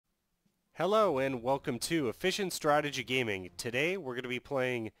Hello and welcome to Efficient Strategy Gaming. Today we're going to be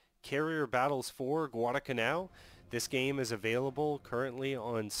playing Carrier Battles 4 Guadalcanal. This game is available currently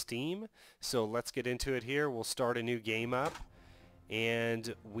on Steam, so let's get into it here. We'll start a new game up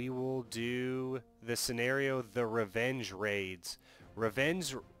and we will do the scenario The Revenge Raids.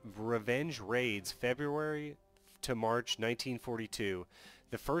 Revenge Raids, February to March 1942.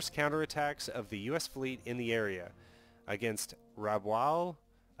 The first counterattacks of the U.S. fleet in the area against Rabaul,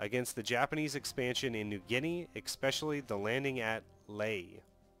 against the Japanese expansion in New Guinea, especially the landing at Lae.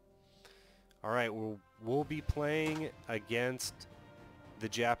 Alright, we'll be playing against the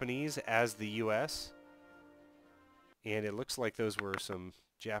Japanese as the US. And it looks like those were some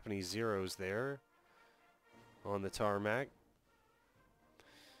Japanese zeros there on the tarmac.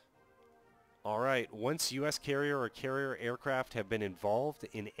 Alright, once U.S. carrier or carrier aircraft have been involved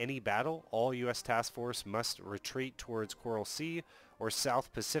in any battle, all U.S. task force must retreat towards Coral Sea or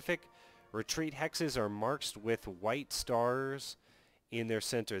South Pacific. Retreat hexes are marked with white stars in their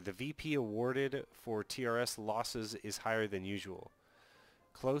center. The VP awarded for TRS losses is higher than usual.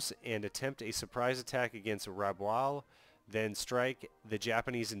 Close and attempt a surprise attack against Rabaul, then strike the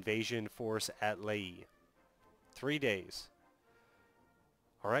Japanese invasion force at Lae. 3 days.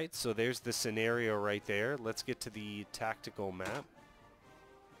 Alright, so there's the scenario right there. Let's get to the tactical map.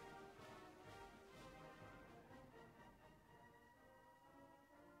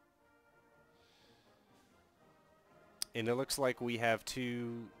 And it looks like we have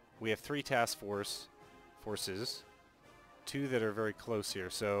three task forces. Two that are very close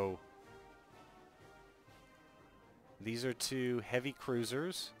here. So these are two heavy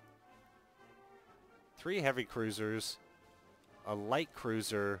cruisers. Three heavy cruisers, a light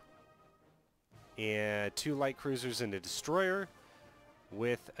cruiser, and two light cruisers and a destroyer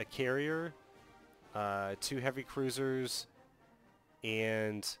with a carrier, two heavy cruisers,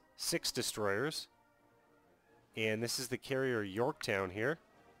 and 6 destroyers. And this is the carrier Yorktown here.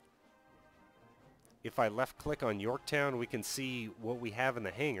 If I left click on Yorktown, we can see what we have in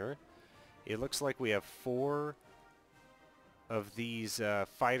the hangar. It looks like we have 4 of these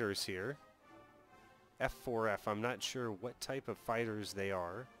fighters here. F4F, I'm not sure what type of fighters they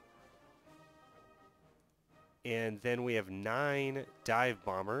are. And then we have 9 dive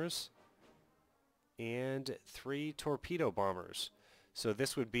bombers and 3 torpedo bombers. So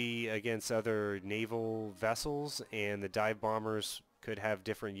this would be against other naval vessels, and the dive bombers could have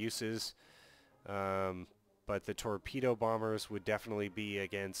different uses. But the torpedo bombers would definitely be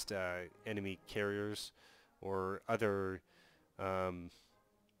against enemy carriers or other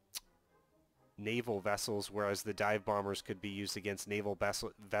naval vessels, whereas the dive bombers could be used against naval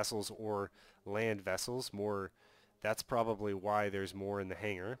vessels or land vessels. That's probably why there's more in the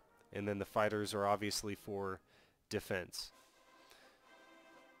hangar. And then the fighters are obviously for defense.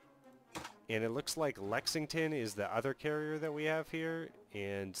 And it looks like Lexington is the other carrier that we have here,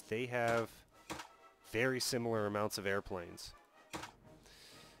 and they have very similar amounts of airplanes.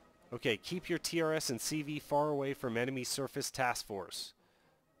 Okay, keep your TRS and CV far away from enemy surface task force.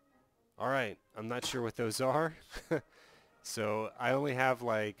 Alright, I'm not sure what those are. So I only have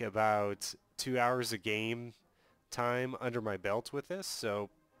like about 2 hours of game time under my belt with this, so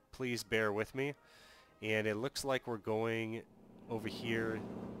please bear with me. And it looks like we're going over here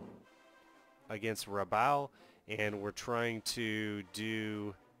against Rabaul, and we're trying to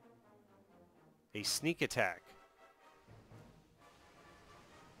do a sneak attack.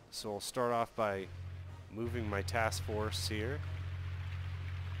 So I'll start off by moving my task force here.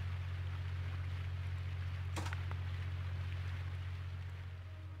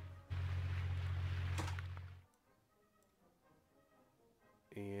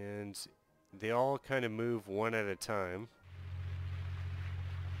 And they all kind of move one at a time.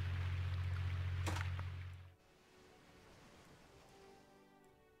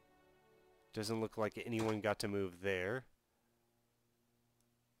 Doesn't look like anyone got to move there.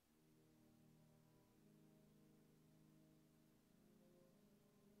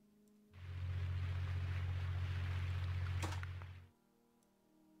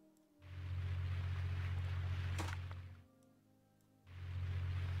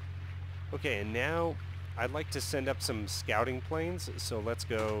 Okay, and now I'd like to send up some scouting planes, so let's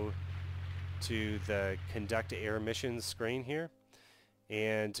go to the conduct air missions screen here.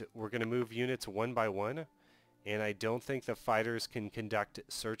 And we're going to move units one by one. And I don't think the fighters can conduct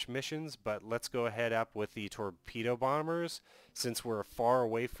search missions, but let's go ahead up with the torpedo bombers since we're far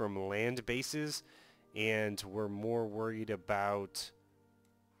away from land bases and we're more worried about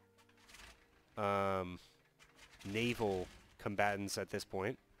naval combatants at this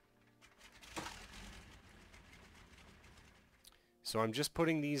point. So I'm just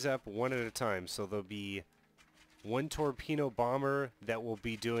putting these up one at a time. So there'll be one torpedo bomber that will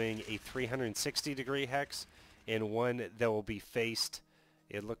be doing a 360 degree hex, and one that will be faced,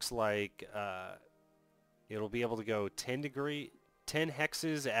 it looks like it'll be able to go 10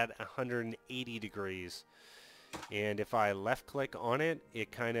 hexes at 180 degrees. And if I left click on it,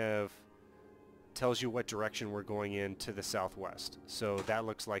 it kind of tells you what direction we're going in to the southwest. So that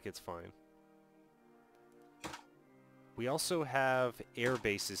looks like it's fine. We also have air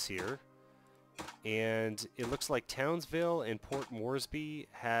bases here, and it looks like Townsville and Port Moresby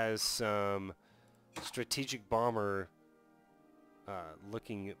has some strategic bomber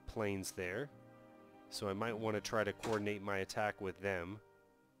looking planes there. So I might want to try to coordinate my attack with them.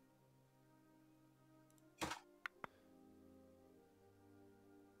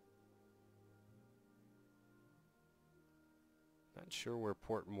 Not sure where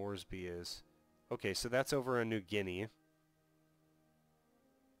Port Moresby is. Okay, so that's over in New Guinea.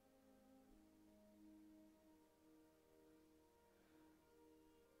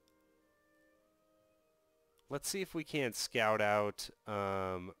 Let's see if we can't scout out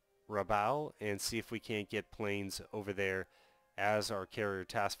Rabaul and see if we can't get planes over there as our carrier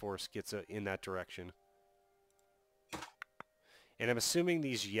task force gets in that direction. And I'm assuming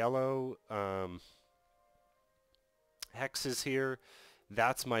these yellow hexes here,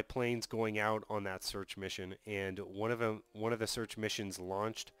 that's my planes going out on that search mission. And one of the search missions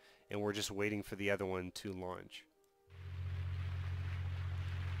launched, and we're just waiting for the other one to launch.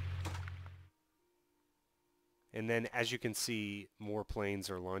 And then, as you can see, more planes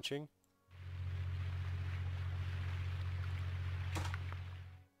are launching.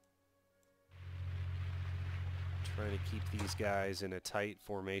 Trying to keep these guys in a tight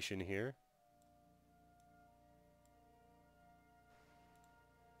formation here.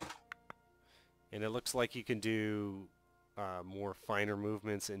 And it looks like you can do more finer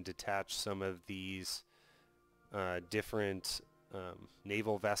movements and detach some of these different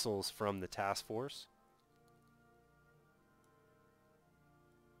naval vessels from the task force.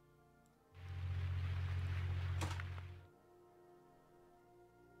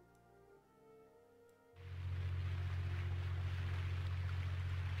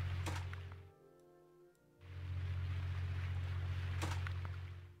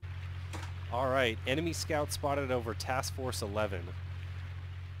 Alright, enemy scout spotted over Task Force 11.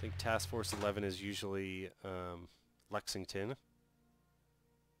 I think Task Force 11 is usually Lexington.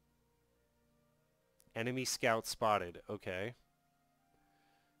 Enemy scout spotted, okay.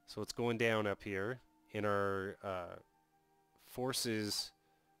 So it's going down up here, and our forces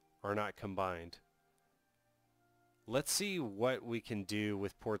are not combined. Let's see what we can do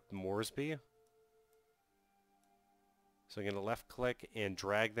with Port Moresby. So I'm going to left click and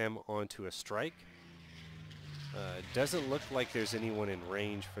drag them onto a strike. Doesn't look like there's anyone in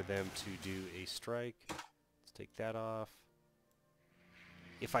range for them to do a strike. Let's take that off.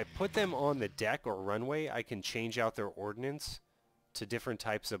 If I put them on the deck or runway, I can change out their ordnance to different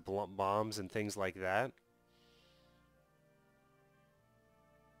types of bombs and things like that.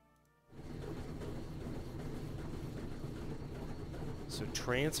 So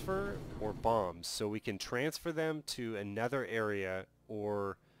transfer or bombs. So we can transfer them to another area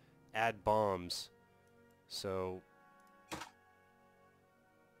or add bombs. So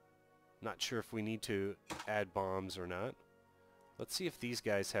not sure if we need to add bombs or not. Let's see if these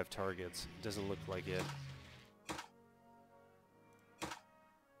guys have targets. It doesn't look like it.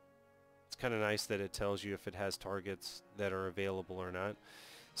 It's kind of nice that it tells you if it has targets that are available or not.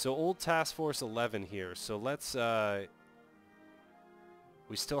 So old Task Force 11 here. So let's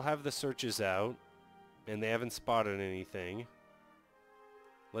we still have the searches out, and they haven't spotted anything.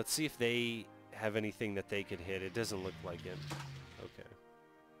 Let's see if they have anything that they could hit. It doesn't look like it. Okay.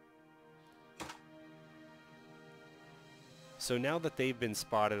 So now that they've been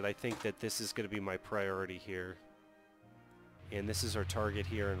spotted, I think that this is going to be my priority here. And this is our target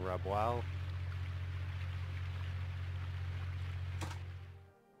here in Rabaul.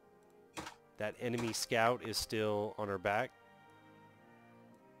 That enemy scout is still on our back.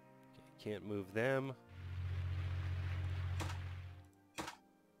 Can't move them.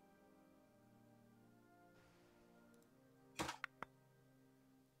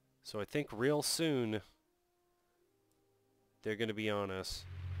 So I think real soon they're going to be on us.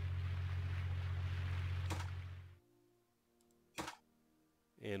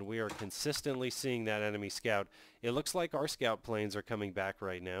 And we are consistently seeing that enemy scout. It looks like our scout planes are coming back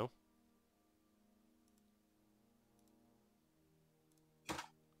right now.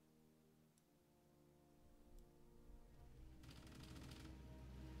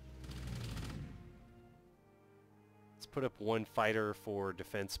 put up one fighter for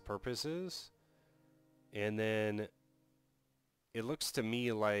defense purposes. And then it looks to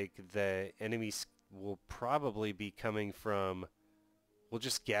me like the enemies will probably be coming from, we'll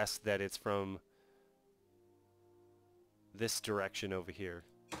just guess that it's from this direction over here.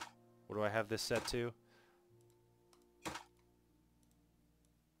 What do I have this set to? I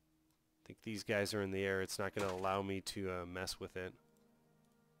think these guys are in the air. It's not going to allow me to mess with it.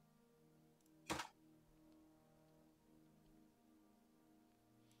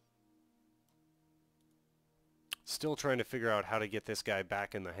 Still trying to figure out how to get this guy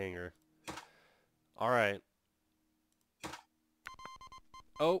back in the hangar. Alright.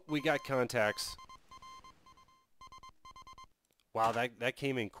 Oh, we got contacts. Wow, that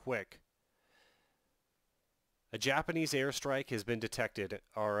came in quick. A Japanese airstrike has been detected.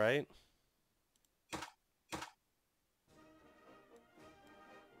 Alright.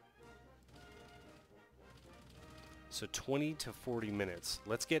 So 20 to 40 minutes.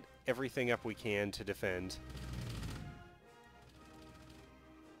 Let's get everything up we can to defend.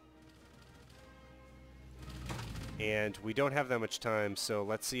 And we don't have that much time, so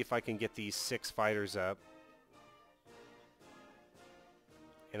let's see if I can get these 6 fighters up.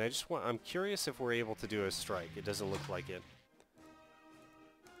 And I'm curious if we're able to do a strike. It doesn't look like it.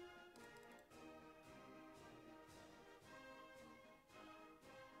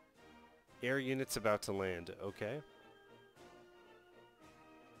 Air units about to land. Okay.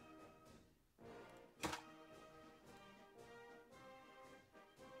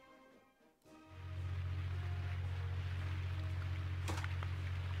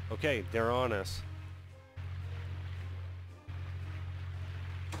 Okay, they're on us.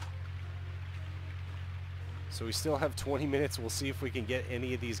 So we still have 20 minutes. We'll see if we can get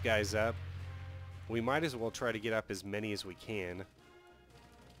any of these guys up. We might as well try to get up as many as we can.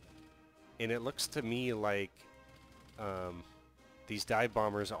 And it looks to me like these dive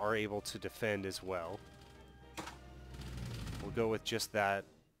bombers are able to defend as well. We'll go with just that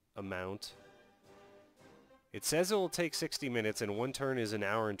amount. It says it will take 60 minutes and one turn is an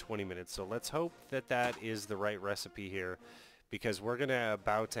hour and 20 minutes. So let's hope that that is the right recipe here, because we're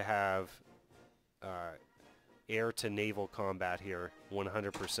about to have air to naval combat here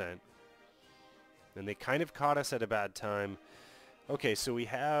 100%. And they kind of caught us at a bad time. Okay, so we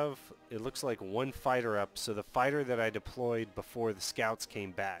have, it looks like one fighter up. So the fighter that I deployed before the scouts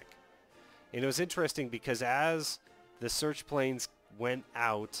came back. And it was interesting because as the search planes went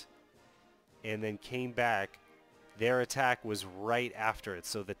out and then came back, their attack was right after it.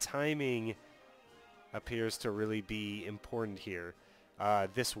 So the timing appears to really be important here.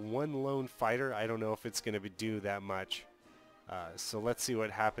 This one lone fighter, I don't know if it's going to do that much. So let's see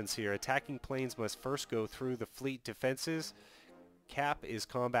what happens here. Attacking planes must first go through the fleet defenses. Cap is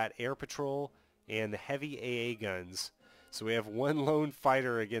combat air patrol and the heavy AA guns. So we have one lone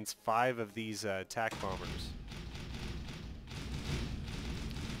fighter against 5 of these attack bombers.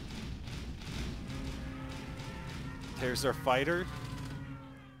 There's our fighter.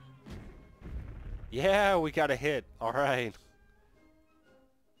 Yeah, we got a hit. All right.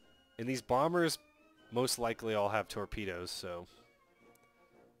 And these bombers most likely all have torpedoes, so.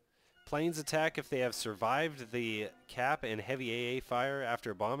 Planes attack if they have survived the cap and heavy AA fire.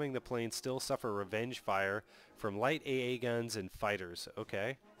 After bombing, the planes still suffer revenge fire from light AA guns and fighters.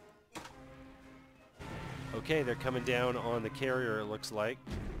 Okay. Okay, they're coming down on the carrier, it looks like.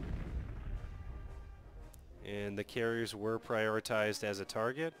 And the carriers were prioritized as a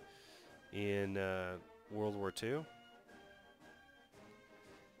target in World War II.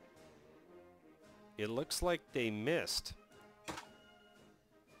 It looks like they missed.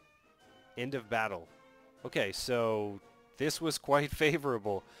 End of battle. Okay, so this was quite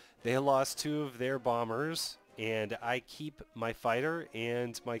favorable. They lost 2 of their bombers, and I keep my fighter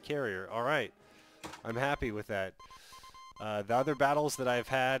and my carrier. All right, I'm happy with that. The other battles that I've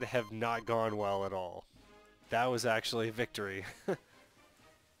had have not gone well at all. That was actually a victory. I'm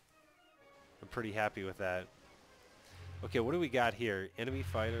pretty happy with that. Okay, what do we got here? Enemy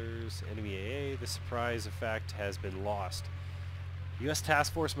fighters, enemy AA. The surprise effect has been lost. U.S.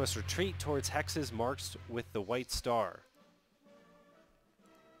 task force must retreat towards hexes marked with the white star.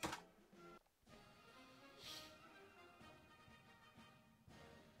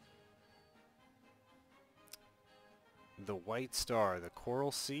 The white star, the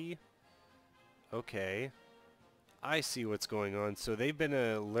Coral Sea? Okay. I see what's going on. So they've been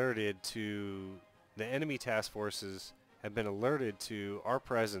alerted to, the enemy task forces have been alerted to our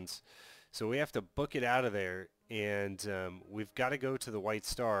presence. So we have to book it out of there, and we've got to go to the White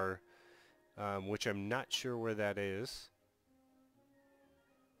Star, which I'm not sure where that is.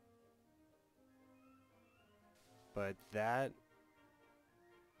 but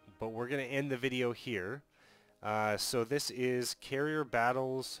we're going to end the video here. So this is Carrier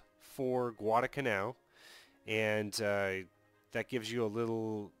Battles for Guadalcanal, and that gives you a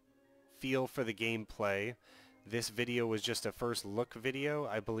little feel for the gameplay. This video was just a first look video.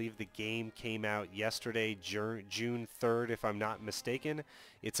 I believe the game came out yesterday, June 3rd, if I'm not mistaken.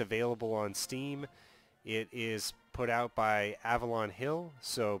 It's available on Steam. It is put out by Avalon Hill,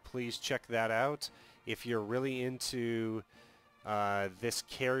 so please check that out. If you're really into this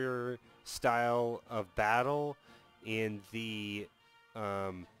carrier style of battle in the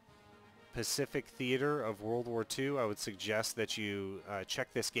Pacific theater of World War II, I would suggest that you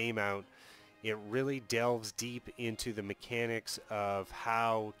check this game out. It really delves deep into the mechanics of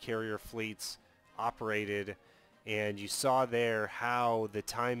how carrier fleets operated, and you saw there how the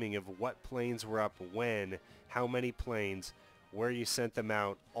timing of what planes were up when, how many planes, where you sent them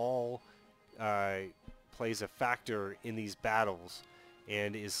out, all plays a factor in these battles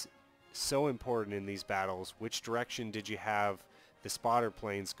and is so important in these battles. Which direction did you have the spotter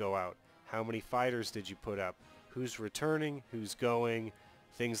planes go out? How many fighters did you put up? Who's returning? Who's going?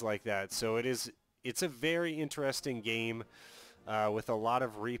 Things like that. So it's a very interesting game with a lot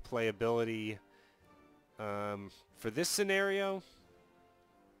of replayability. For this scenario,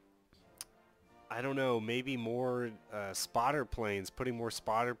 I don't know, maybe more spotter planes, putting more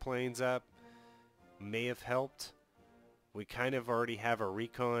spotter planes up may have helped. We kind of already have a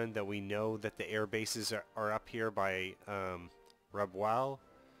recon that we know that the air bases are up here by Rabual,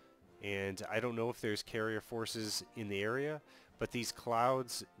 and I don't know if there's carrier forces in the area, but these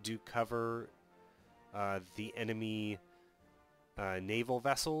clouds do cover the enemy naval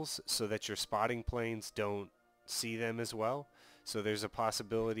vessels so that your spotting planes don't see them as well. So there's a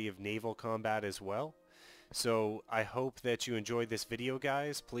possibility of naval combat as well. So I hope that you enjoyed this video,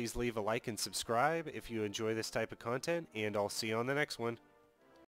 guys. Please leave a like and subscribe if you enjoy this type of content, and I'll see you on the next one.